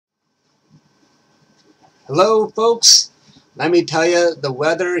Hello folks, let me tell you, the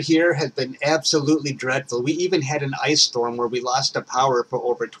weather here has been absolutely dreadful. We even had an ice storm where we lost the power for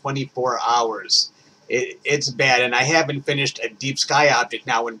over 24 hours. It's bad, and I haven't finished a deep sky object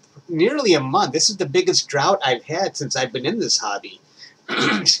now in nearly a month. This is the biggest drought I've had since I've been in this hobby.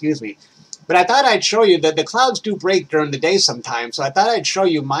 Excuse me. But I thought I'd show you that the clouds do break during the day sometimes, so I thought I'd show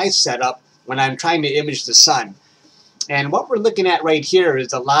you my setup when I'm trying to image the sun. And what we're looking at right here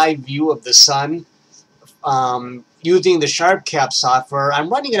is a live view of the sun. Using the SharpCap software. I'm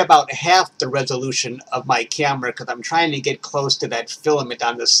running at about half the resolution of my camera because I'm trying to get close to that filament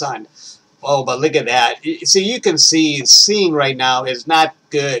on the sun. Oh, but look at that. See, you can see, seeing right now is not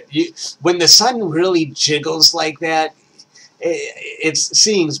good. When the sun really jiggles like that,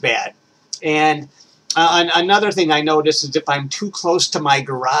 seeing's bad. And another thing I notice is if I'm too close to my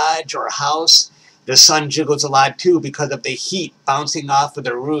garage or house, the sun jiggles a lot too because of the heat bouncing off of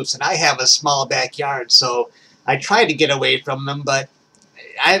the roofs. And I have a small backyard, so I try to get away from them, but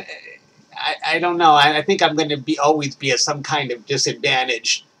I don't know. I think I'm going to always be at some kind of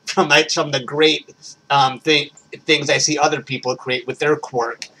disadvantage from the great things I see other people create with their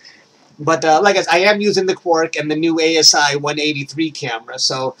Quark. But like I said, I am using the Quark and the new ASI183 camera,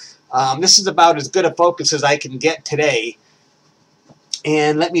 so this is about as good a focus as I can get today.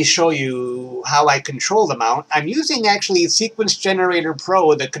 And let me show you how I control the mount. I'm using actually Sequence Generator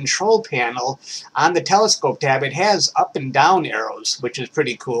Pro, the control panel on the telescope tab. It has up and down arrows, which is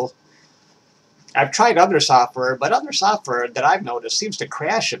pretty cool. I've tried other software, but other software that I've noticed seems to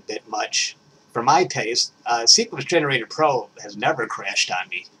crash a bit much for my taste. Sequence Generator Pro has never crashed on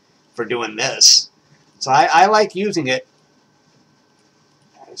me for doing this. So I like using it.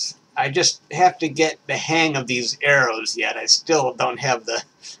 I just have to get the hang of these arrows yet. I still don't have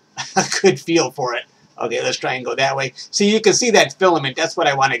a good feel for it. Okay, let's try and go that way. So you can see that filament. That's what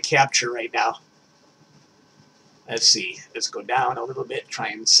I want to capture right now. Let's see. Let's go down a little bit, try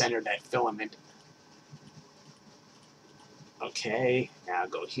and center that filament. Okay, now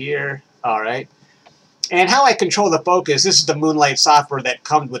go here. All right. And how I control the focus, this is the MoonLite software that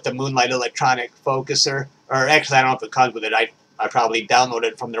comes with the MoonLite Electronic-Focuser. Or actually, I don't know if it comes with it. I probably downloaded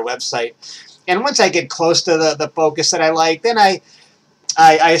it from their website. And once I get close to the focus that I like, then I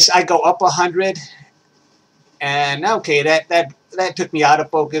go up 100. And okay, that took me out of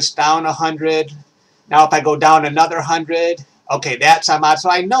focus, down 100. Now if I go down another 100, okay, I'm out.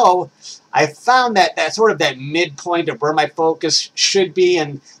 So I know I found that sort of that midpoint of where my focus should be,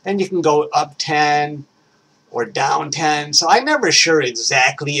 and then you can go up 10 or down 10. So I'm never sure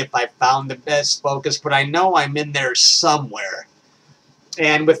exactly if I found the best focus, but I know I'm in there somewhere.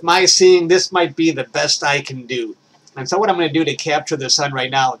 And with my seeing, this might be the best I can do. And so what I'm going to do to capture the sun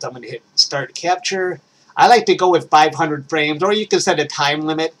right now is I'm going to hit Start Capture. I like to go with 500 frames, or you can set a time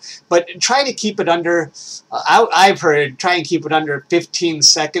limit, but try to keep it under, I've heard, try and keep it under 15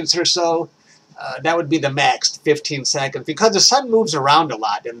 seconds or so. That would be the max, 15 seconds, because the sun moves around a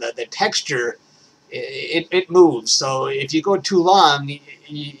lot, and the texture, it moves. So if you go too long,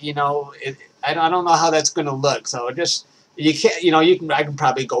 I don't know how that's going to look. So just, you can't, I can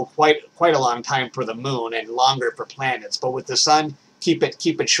probably go quite a long time for the moon and longer for planets, but with the sun, keep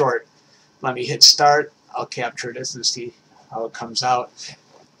it short. Let me hit start. I'll capture this and see how it comes out.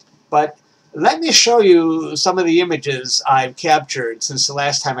 But let me show you some of the images I've captured since the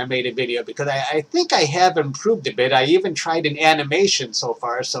last time I made a video, because I think I have improved a bit. I even tried an animation so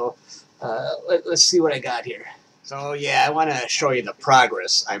far, so let's see what I got here. So yeah, I want to show you the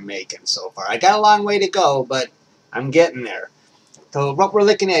progress I'm making so far. I got a long way to go, but I'm getting there. So what we're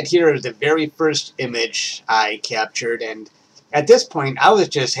looking at here is the very first image I captured, and at this point I was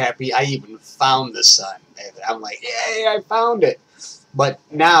just happy I even found the sun. I'm like, yay, I found it. But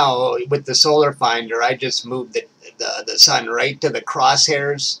now with the solar finder, I just moved the sun right to the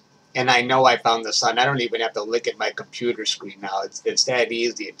crosshairs, and I know I found the sun. I don't even have to look at my computer screen now. It's that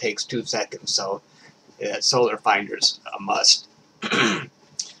easy. It takes 2 seconds, so solar finder's a must.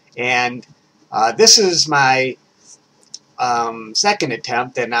 And this is my second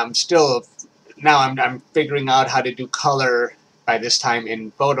attempt, and I'm figuring out how to do color by this time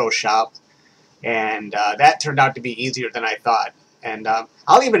in Photoshop, and that turned out to be easier than I thought. And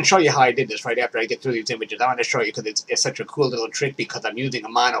I'll even show you how I did this right after I get through these images. I want to show you because it's such a cool little trick, because I'm using a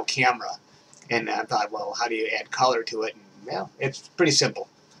mono camera, and I thought, well, how do you add color to it? And, well, it's pretty simple.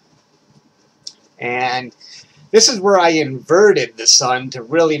 And this is where I inverted the sun to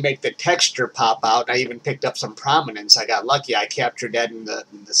really make the texture pop out. I even picked up some prominence. I got lucky. I captured that in the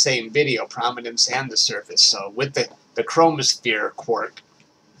same video, prominence and the surface. So with the chromosphere quark.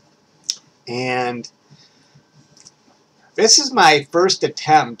 And This is my first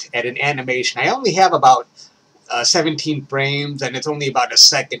attempt at an animation. I only have about 17 frames, and it's only about a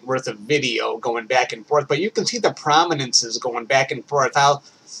second worth of video going back and forth, but you can see the prominences going back and forth. I'll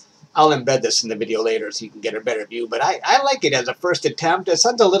embed this in the video later so you can get a better view, but I like it as a first attempt. It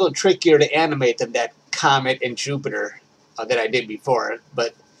sounds a little trickier to animate than that Comet and Jupiter that I did before,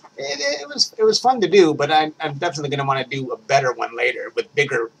 but it was fun to do, but I'm definitely going to want to do a better one later with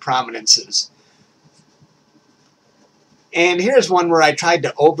bigger prominences. And here's one where I tried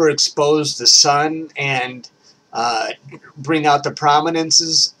to overexpose the sun and bring out the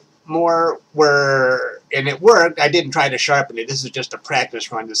prominences more, and it worked. I didn't try to sharpen it. This is just a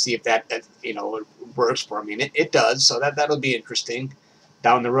practice run to see if that you know, works for me, and it does. So that'll be interesting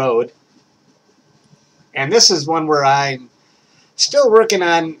down the road. And this is one where I'm still working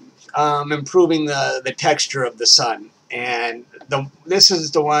on improving the texture of the sun, and this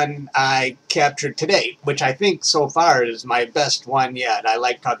is the one I captured today, which I think so far is my best one yet. I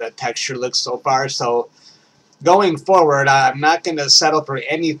like how the texture looks so far. So going forward, I'm not going to settle for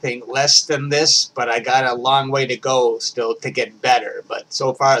anything less than this, but I got a long way to go still to get better. But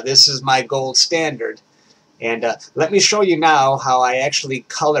so far, this is my gold standard. And let me show you now how I actually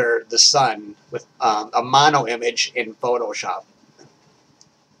color the sun with a mono image in Photoshop.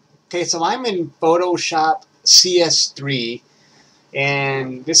 Okay, so I'm in Photoshop CS3,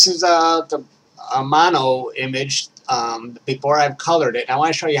 and this is a mono image before I've colored it. I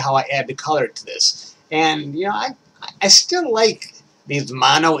want to show you how I add the color to this. And, you know, I still like these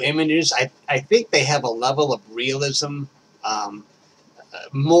mono images. I think they have a level of realism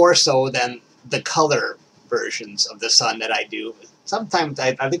more so than the color versions of the sun that I do. Sometimes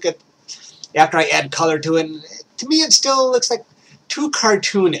I think after I add color to it, to me it still looks like too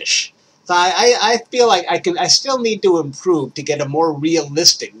cartoonish. So I feel like I still need to improve to get a more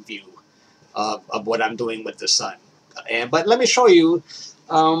realistic view of what I'm doing with the sun. But let me show you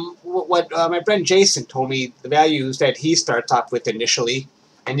what my friend Jason told me, the values that he starts off with initially.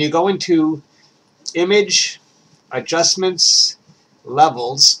 And you go into Image, Adjustments,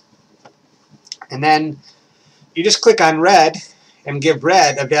 Levels, and then you just click on Red and give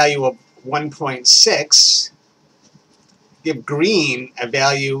Red a value of 1.6. Give Green a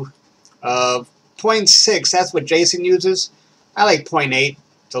value of 0.6. That's what Jason uses. I like 0.8.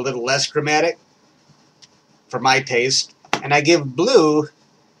 It's a little less dramatic for my taste. And I give Blue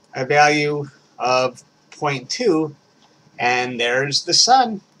a value of 0.2, and there's the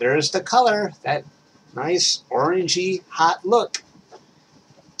sun. There's the color, that nice orangey hot look.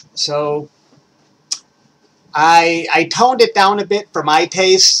 So I toned it down a bit for my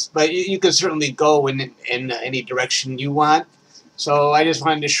taste, but you can certainly go in any direction you want. So I just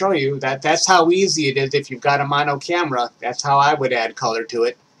wanted to show you that that's how easy it is if you've got a mono camera. That's how I would add color to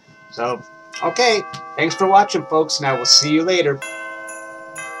it. So, okay, thanks for watching, folks, and I will see you later.